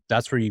agency,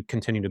 that's where you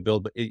continue to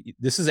build. But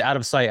this is out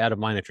of sight, out of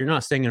mind. If you're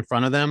not staying in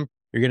front of them,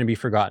 you're going to be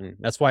forgotten.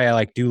 That's why I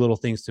like do little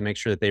things to make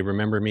sure that they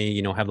remember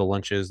me, have the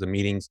lunches, the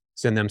meetings,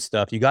 send them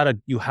stuff.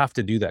 You have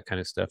to do that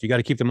kind of stuff. You got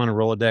to keep them on a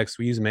Rolodex.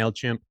 We use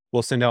MailChimp.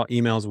 We'll send out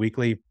emails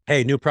weekly.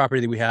 "Hey, new property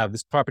that we have,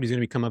 this property is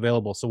going to become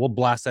available." So we'll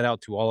blast that out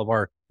to all of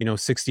our,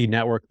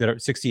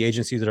 60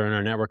 agencies that are in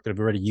our network that have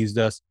already used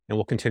us. And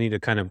we'll continue to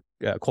kind of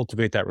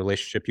cultivate that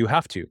relationship. You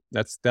have to.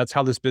 That's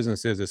how this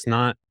business is. It's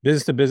not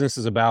business to business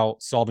is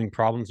about solving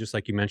problems, just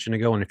like you mentioned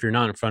ago. And if you're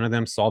not in front of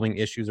them solving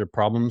issues or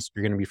problems,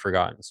 you're going to be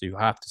forgotten. So you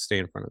have to stay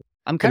in front of them.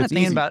 I'm kind of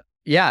thinking about,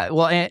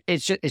 well,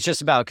 it's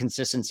just about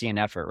consistency and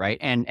effort, right?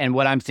 And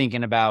what I'm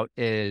thinking about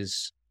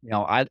is,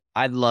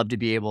 I'd love to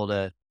be able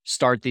to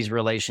start these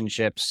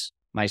relationships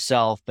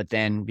myself, but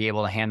then be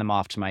able to hand them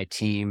off to my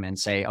team and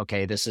say,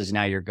 okay, this is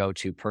now your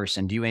go-to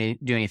person. Do you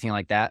do anything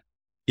like that?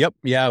 Yep.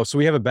 Yeah. So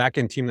we have a back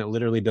end team that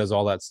literally does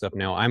all that stuff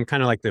now. I'm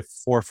kind of like the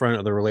forefront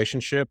of the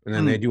relationship, and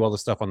then they do all the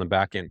stuff on the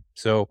back end.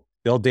 So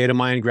they'll data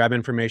mine, grab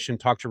information,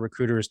 talk to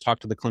recruiters, talk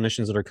to the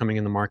clinicians that are coming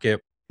in the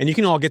market. And you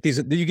can all get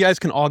these, you guys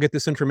can all get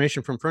this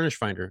information from Furnish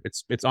Finder.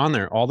 It's on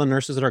there. All the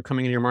nurses that are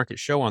coming in your market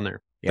show on there.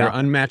 Yeah. They're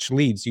unmatched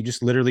leads. You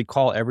just literally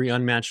call every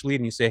unmatched lead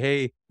and you say,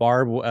 hey,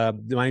 Barb,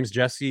 my name's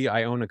Jesse.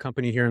 I own a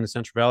company here in the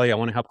Central Valley. I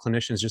want to help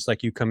clinicians just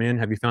like you come in.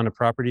 Have you found a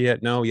property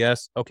yet? No.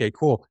 Yes. Okay,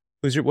 cool.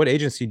 What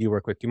agency do you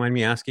work with? Do you mind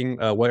me asking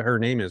what her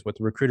name is, what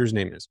the recruiter's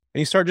name is? And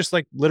you start just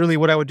like literally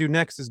what I would do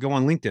next is go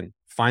on LinkedIn,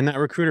 find that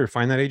recruiter,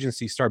 find that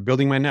agency, start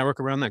building my network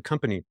around that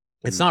company.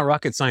 It's not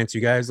rocket science, you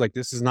guys. Like,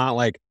 this is not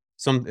like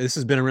this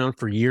has been around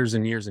for years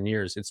and years and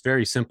years. It's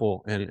very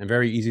simple and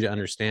very easy to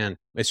understand.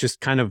 It's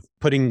just kind of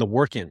putting the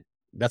work in.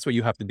 That's what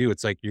you have to do.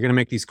 It's like, you're going to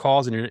make these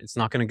calls and it's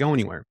not going to go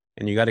anywhere.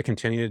 And you got to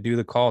continue to do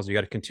the calls. You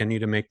got to continue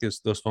to make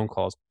those phone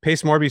calls.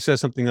 Pace Morby says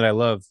something that I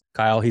love,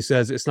 Kyle. He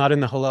says, it's not in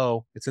the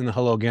hello, it's in the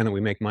hello again that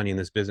we make money in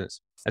this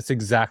business. That's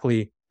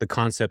exactly the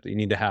concept that you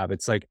need to have.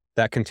 It's like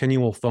that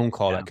continual phone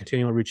call, that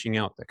continual reaching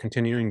out, that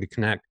continuing to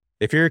connect.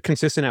 If you're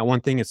consistent at one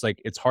thing, it's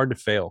like, it's hard to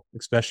fail,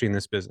 especially in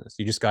this business.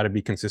 You just got to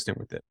be consistent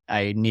with it.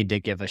 I need to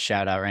give a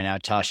shout out right now.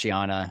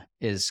 Tashiana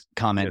is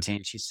commenting.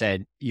 Yes. She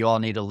said, you all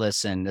need to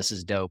listen. This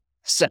is dope.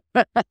 So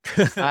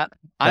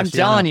I'm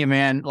telling you,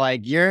 man,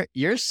 like your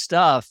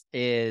stuff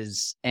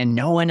is, and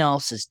no one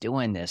else is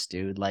doing this,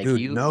 dude. Like, dude,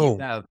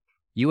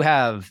 you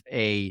have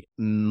a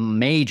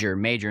major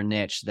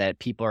niche that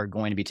people are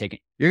going to be taking.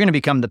 You're going to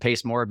become the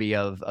Pace Morby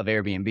of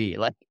Airbnb.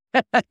 Like,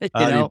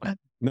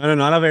 No,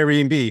 not of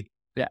Airbnb.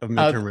 Yeah, of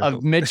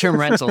midterm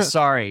rental.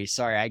 Sorry.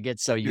 I get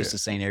so used to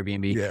saying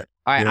Airbnb. Yeah.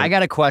 All right, I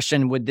got a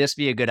question. Would this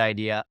be a good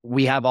idea?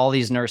 We have all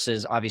these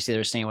nurses. Obviously,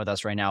 they're staying with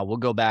us right now. We'll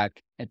go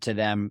back to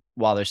them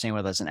while they're staying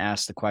with us and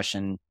ask the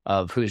question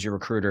of who's your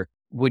recruiter.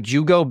 Would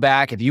you go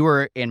back, if you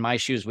were in my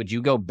shoes, would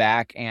you go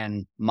back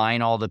and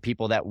mine all the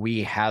people that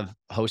we have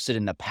hosted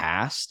in the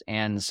past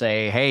and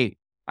say, hey,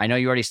 I know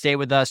you already stayed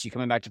with us. You're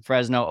coming back to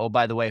Fresno. Oh,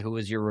 by the way, who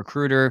was your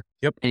recruiter?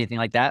 Yep. Anything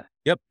like that?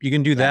 Yep. You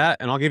can do that.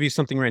 And I'll give you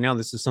something right now.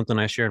 This is something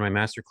I shared in my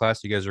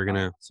masterclass. You guys are going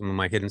to, some of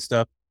my hidden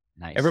stuff.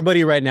 Nice.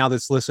 Everybody right now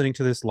that's listening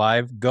to this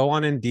live, go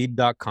on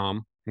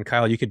Indeed.com. And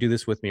Kyle, you could do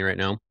this with me right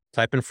now.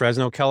 Type in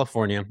Fresno,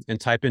 California, and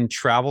type in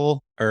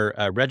travel or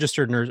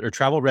registered nurse or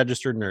travel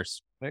registered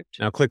nurse. Right.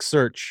 Now click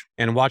search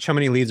and watch how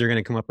many leads are going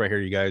to come up right here,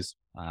 you guys.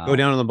 Wow. Go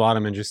down on the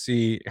bottom and just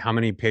see how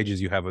many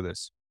pages you have with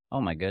this.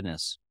 Oh my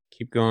goodness.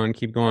 Keep going.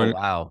 Oh,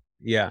 wow.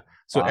 Yeah.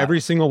 So every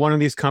single one of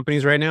these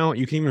companies right now,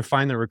 you can even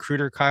find the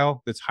recruiter,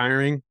 Kyle, that's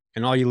hiring.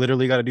 And all you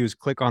literally got to do is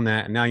click on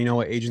that. And now you know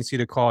what agency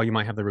to call. You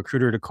might have the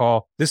recruiter to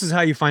call. This is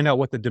how you find out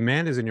what the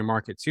demand is in your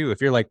market too. If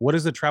you're like, what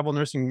does the travel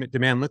nursing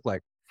demand look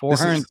like?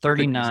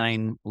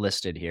 439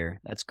 listed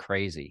here. That's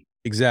crazy.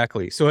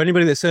 Exactly. So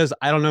anybody that says,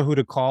 I don't know who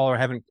to call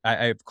or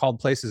I've called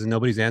places and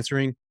nobody's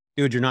answering,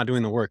 dude, you're not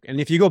doing the work.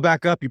 And if you go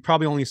back up, you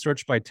probably only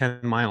search by 10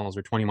 miles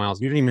or 20 miles.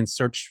 You didn't even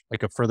search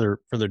like a further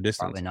distance.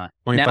 Probably not.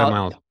 25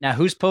 miles. Now,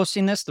 who's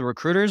posting this? The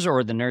recruiters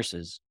or the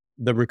nurses?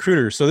 The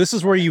recruiters. So this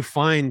is where you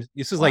find,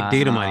 this is like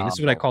data mining. This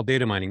is what I call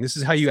data mining. This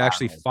is how you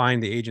actually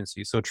find the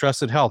agency. So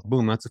Trusted Health,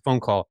 boom, that's a phone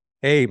call.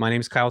 Hey, my name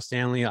is Kyle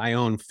Stanley. I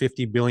own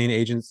 50 billion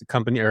agents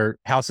company or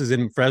houses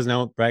in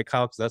Fresno, right,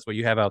 Kyle? Because that's what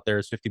you have out there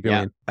is 50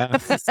 billion. Yeah.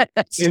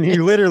 And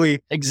you literally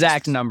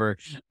exact number.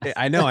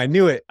 I know. I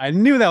knew it. I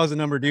knew that was a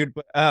number, dude.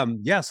 But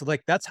yeah, so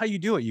like that's how you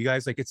do it, you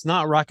guys. Like, it's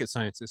not rocket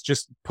science. It's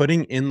just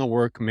putting in the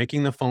work,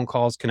 making the phone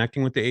calls,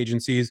 connecting with the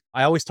agencies.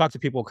 I always talk to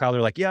people, Kyle.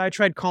 They're like, yeah, I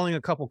tried calling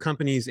a couple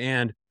companies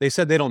and they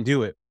said they don't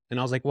do it.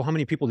 And I was like, well, how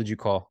many people did you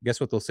call? Guess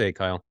what they'll say,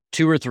 Kyle?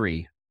 2 or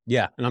 3.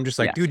 Yeah. And I'm just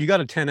like, dude, you got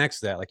to 10X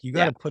that. Like, you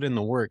got to put in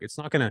the work. It's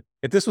not going to,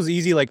 if this was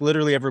easy, like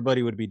literally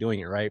everybody would be doing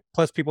it, right?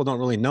 Plus people don't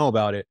really know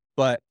about it,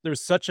 but there's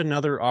such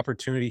another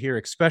opportunity here,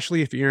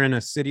 especially if you're in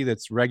a city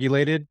that's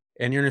regulated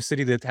and you're in a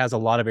city that has a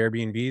lot of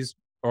Airbnbs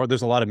or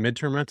there's a lot of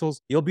midterm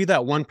rentals. You'll be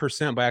that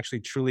 1% by actually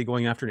truly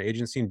going after an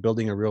agency and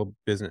building a real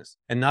business.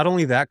 And not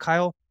only that,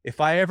 Kyle,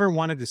 if I ever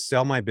wanted to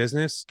sell my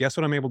business, guess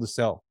what I'm able to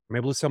sell? I'm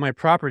able to sell my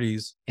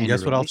properties. And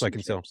guess what else I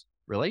can sell?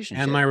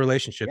 Relationships. And my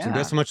relationships. Yeah. And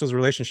guess how much those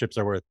relationships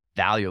are worth?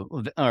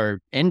 Valuable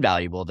or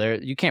invaluable.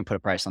 You can't put a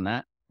price on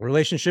that.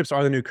 Relationships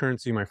are the new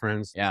currency, my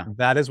friends. Yeah.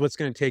 That is what's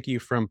going to take you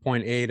from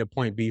point A to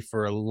point B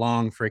for a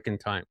long freaking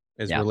time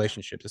is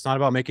relationships. It's not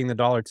about making the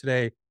dollar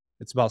today.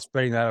 It's about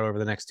spreading that out over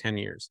the next 10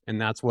 years. And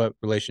that's what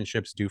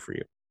relationships do for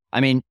you. I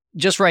mean,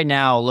 just right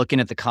now, looking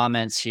at the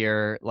comments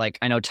here, like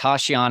I know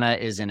Tashiana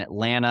is in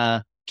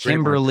Atlanta,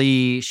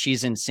 Kimberly,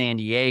 she's in San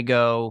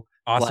Diego.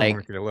 Awesome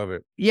market. I love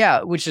it.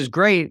 Yeah, which is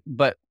great,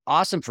 but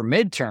awesome for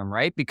midterm,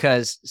 right?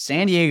 Because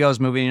San Diego's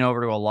moving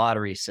over to a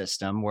lottery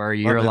system where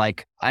you're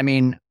like, I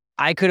mean,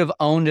 I could have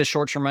owned a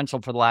short-term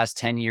rental for the last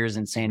 10 years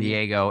in San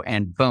Diego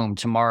and boom,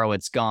 tomorrow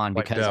it's gone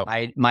because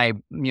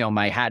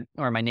my hat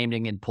or my name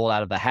didn't get pulled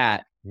out of the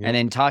hat. And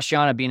then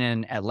Tashiana being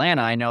in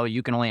Atlanta, I know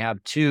you can only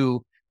have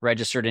 2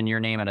 registered in your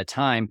name at a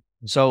time.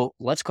 So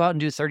let's go out and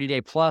do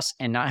 30-day plus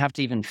and not have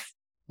to even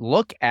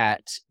look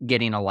at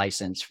getting a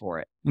license for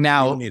it.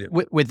 Now,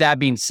 with that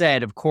being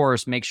said, of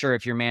course, make sure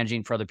if you're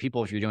managing for other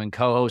people, if you're doing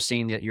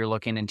co-hosting, that you're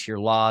looking into your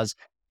laws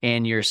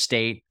in your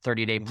state.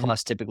 30-day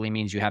plus typically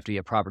means you have to be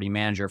a property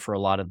manager for a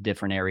lot of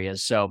different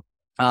areas. So,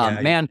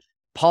 man,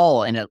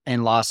 Paul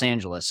in Los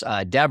Angeles,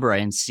 Deborah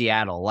in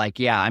Seattle. Like,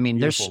 yeah, I mean,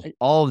 there's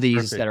all of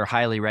these that are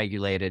highly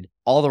regulated,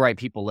 all the right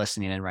people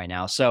listening in right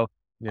now. So,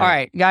 all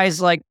right,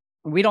 guys, like,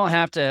 we don't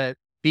have to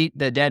beat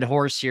the dead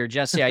horse here.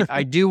 Jesse,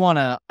 I do want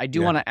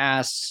to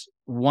ask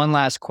one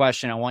last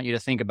question. I want you to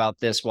think about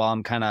this while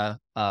I'm kind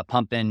of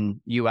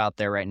pumping you out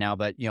there right now.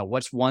 But,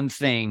 what's one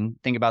thing,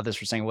 think about this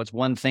for a second. What's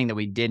one thing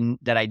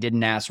that I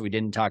didn't ask, or we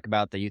didn't talk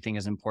about that you think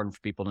is important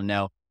for people to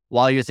know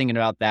while you're thinking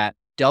about that?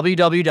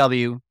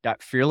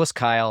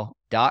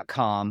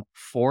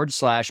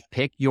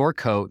 www.fearlesskyle.com/pick your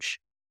coach.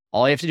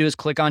 All you have to do is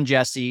click on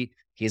Jesse.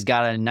 He's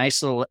got a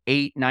nice little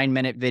 8-9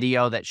 minute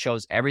video that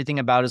shows everything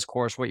about his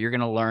course, what you're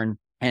going to learn,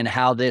 and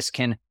how this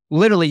can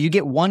literally, you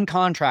get one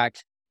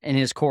contract in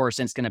his course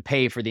and it's going to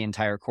pay for the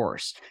entire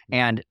course.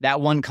 And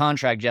that one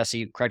contract,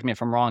 Jesse, correct me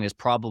if I'm wrong, is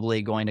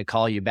probably going to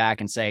call you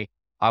back and say,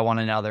 I want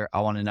another,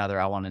 I want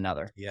another, I want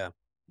another.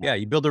 Yeah,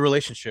 you build a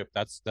relationship.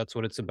 That's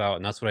what it's about.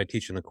 And that's what I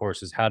teach in the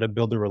course, is how to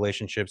build the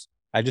relationships.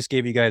 I just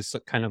gave you guys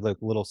kind of like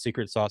a little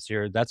secret sauce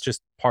here. That's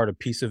just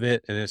piece of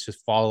it. And it's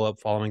just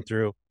following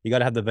through. You got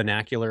to have the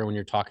vernacular when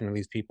you're talking to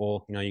these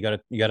people. You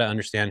got to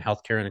understand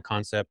healthcare and a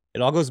concept.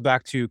 It all goes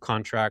back to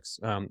contracts.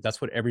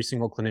 That's what every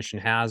single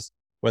clinician has,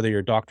 whether you're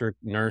a doctor,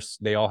 nurse,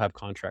 they all have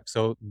contracts.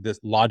 So this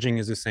lodging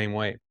is the same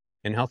way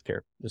in healthcare,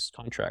 just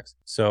contracts.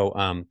 So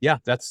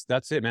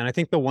that's it, man. I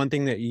think the one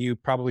thing that you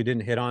probably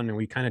didn't hit on, and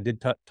we kind of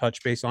did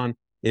touch base on,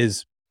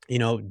 is,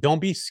 don't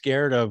be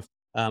scared of,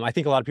 I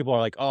think a lot of people are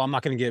like, oh, I'm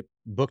not going to get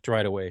booked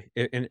right away.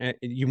 And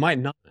you might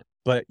not,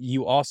 but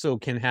you also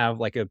can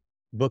have like a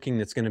booking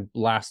that's going to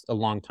last a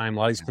long time. A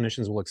lot of these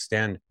clinicians will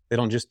extend. They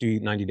don't just do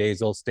 90 days.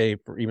 They'll stay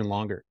for even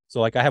longer.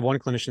 So like I have one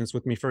clinician that's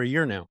with me for a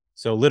year now.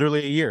 So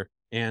literally a year.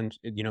 And,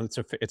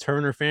 it's her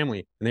and her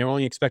family, and they were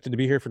only expected to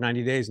be here for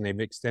 90 days, and they've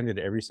extended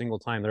every single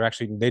time.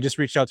 They just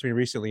reached out to me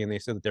recently, and they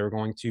said that they were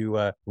going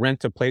to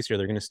rent a place here.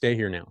 They're going to stay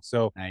here now.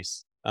 So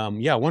nice.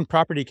 One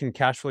property can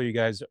cash flow you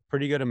guys a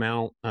pretty good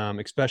amount,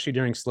 especially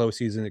during slow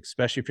season,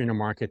 especially if you're in a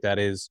market that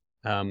is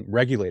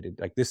regulated.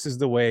 Like this is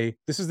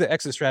the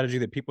exit strategy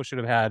that people should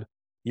have had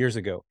years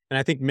ago. And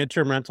I think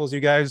midterm rentals, you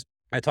guys,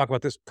 I talk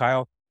about this,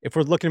 Kyle. If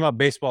we're looking about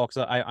baseball,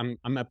 because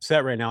I'm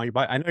upset right now.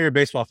 I know you're a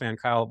baseball fan,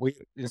 Kyle.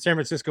 In San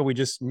Francisco, we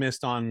just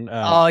missed on.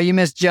 You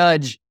missed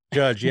Judge.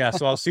 Yeah.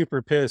 So I was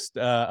super pissed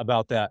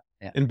about that.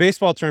 Yeah. In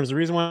baseball terms, the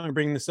reason why I'm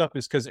bringing this up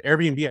is because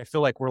Airbnb, I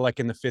feel like we're like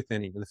in the fifth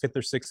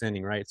or sixth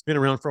inning, right? It's been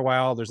around for a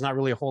while. There's not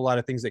really a whole lot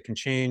of things that can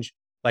change.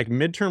 Like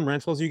midterm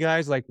rentals, you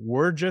guys, like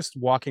we're just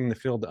walking the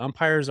field. The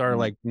umpires are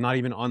like not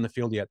even on the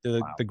field yet.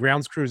 The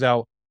grounds crew's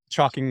out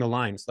chalking the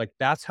lines. Like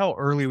that's how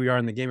early we are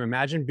in the game.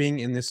 Imagine being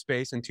in this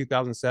space in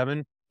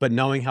 2007, but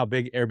knowing how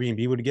big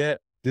Airbnb would get.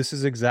 This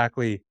is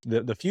exactly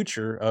the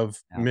future of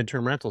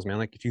midterm rentals, man.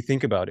 Like if you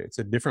think about it, it's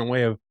a different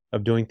way of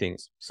doing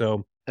things.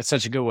 So that's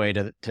such a good way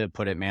to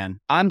put it, man.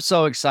 I'm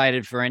so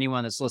excited for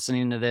anyone that's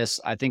listening to this.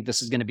 I think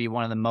this is going to be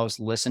one of the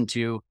most listened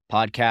to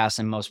podcasts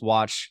and most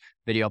watched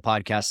video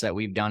podcasts that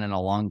we've done in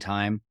a long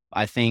time.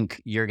 I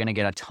think you're going to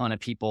get a ton of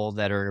people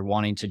that are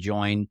wanting to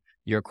join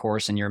your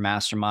course and your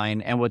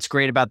mastermind. And what's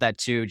great about that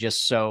too,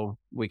 just so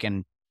we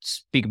can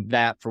speak of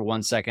that for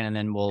 1 second and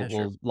then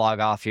we'll log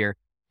off here.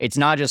 It's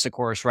not just a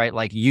course, right?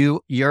 Like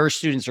your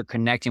students are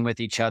connecting with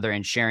each other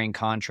and sharing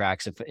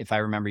contracts. If I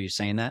remember you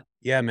saying that.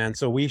 Yeah, man.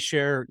 So we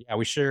share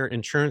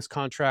insurance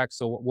contracts.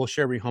 So we'll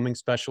share rehoming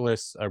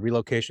specialists,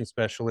 relocation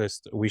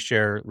specialists. We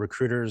share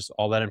recruiters,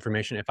 all that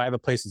information. If I have a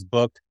place that's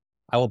booked,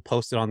 I will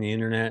post it on the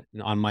internet,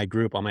 on my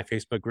group, on my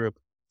Facebook group.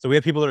 So we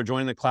have people that are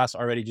joining the class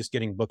already, just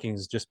getting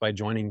bookings just by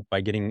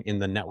getting in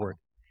the network.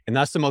 And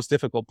that's the most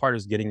difficult part,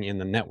 is getting in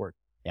the network.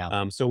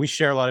 Yeah. So we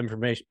share a lot of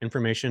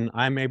information.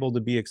 I'm able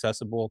to be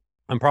accessible.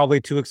 I'm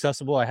probably too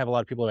accessible. I have a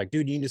lot of people like,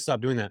 dude, you need to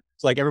stop doing that.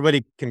 So like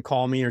everybody can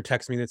call me or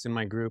text me that's in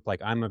my group. Like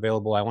I'm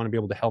available. I want to be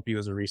able to help you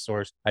as a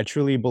resource. I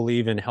truly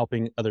believe in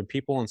helping other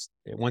people.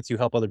 And once you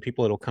help other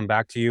people, it'll come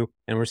back to you.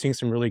 And we're seeing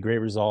some really great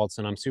results.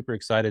 And I'm super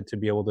excited to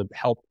be able to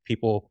help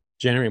people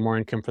generate more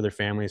income for their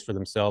families, for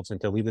themselves,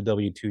 and to leave the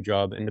W-2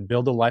 job and to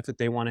build a life that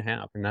they want to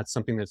have. And that's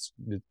something that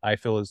I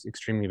feel is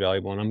extremely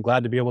valuable. And I'm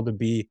glad to be able to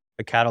be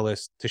a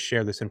catalyst to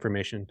share this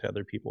information to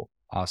other people.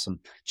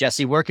 Awesome.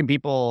 Jesse, where can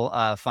people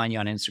find you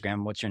on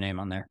Instagram? What's your name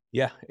on there?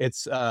 Yeah,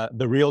 it's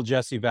The Real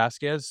Jesse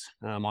Vasquez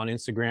on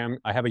Instagram.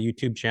 I have a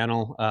YouTube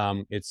channel.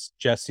 It's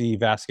Jesse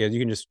Vasquez.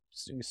 You can just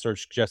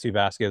search Jesse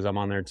Vasquez. I'm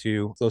on there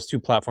too. Those two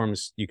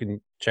platforms, you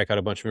can check out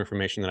a bunch of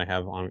information that I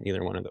have on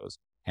either one of those.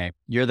 Hey,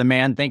 you're the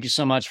man. Thank you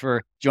so much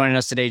for joining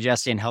us today,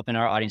 Jesse, and helping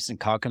our audience and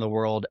conquer the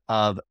world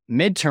of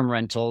midterm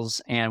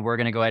rentals. And we're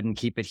going to go ahead and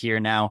keep it here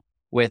now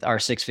with our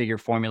 6-figure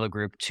formula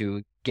group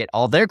to get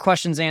all their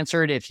questions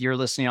answered. If you're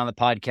listening on the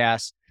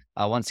podcast,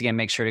 Once again,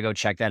 make sure to go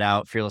check that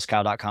out,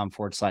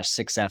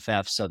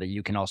 fearlesskyle.com/6FF, so that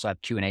you can also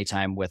have Q&A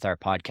time with our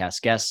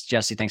podcast guests.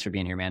 Jesse, thanks for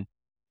being here, man.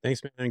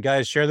 Thanks, man. And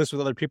guys, share this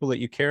with other people that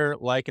you care,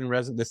 like, and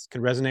this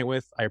can resonate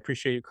with. I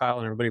appreciate you, Kyle,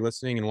 and everybody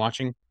listening and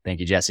watching. Thank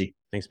you, Jesse.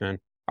 Thanks, man.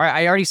 All right,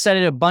 I already said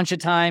it a bunch of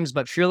times,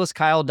 but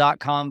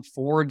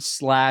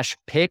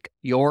fearlesskyle.com/pick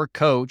your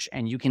coach,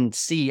 and you can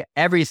see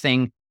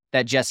everything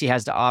that Jesse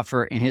has to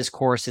offer in his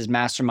course, his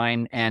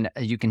mastermind, and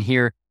you can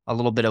hear a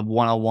little bit of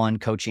one-on-one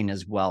coaching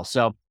as well.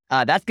 So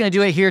that's going to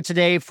do it here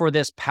today for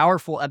this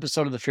powerful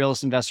episode of the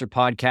Fearless Investor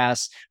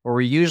Podcast, where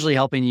we're usually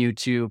helping you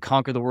to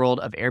conquer the world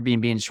of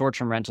Airbnb and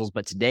short-term rentals.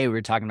 But today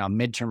we're talking about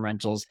midterm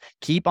rentals.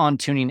 Keep on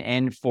tuning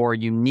in for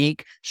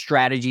unique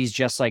strategies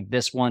just like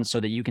this one, so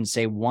that you can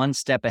stay one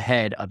step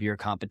ahead of your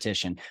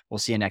competition. We'll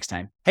see you next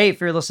time. Hey,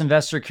 Fearless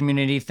Investor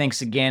community.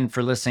 Thanks again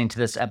for listening to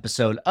this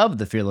episode of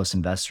the Fearless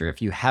Investor. If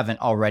you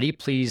haven't already,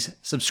 please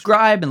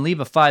subscribe and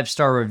leave a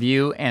 5-star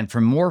review. And for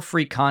more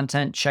free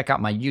content, check out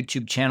my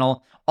YouTube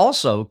channel,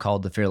 also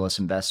called The Fearless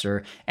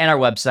Investor, and our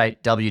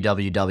website,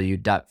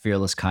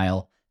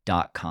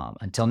 www.fearlesskyle.com.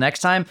 Until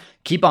next time,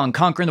 keep on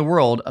conquering the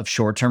world of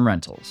short-term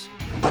rentals.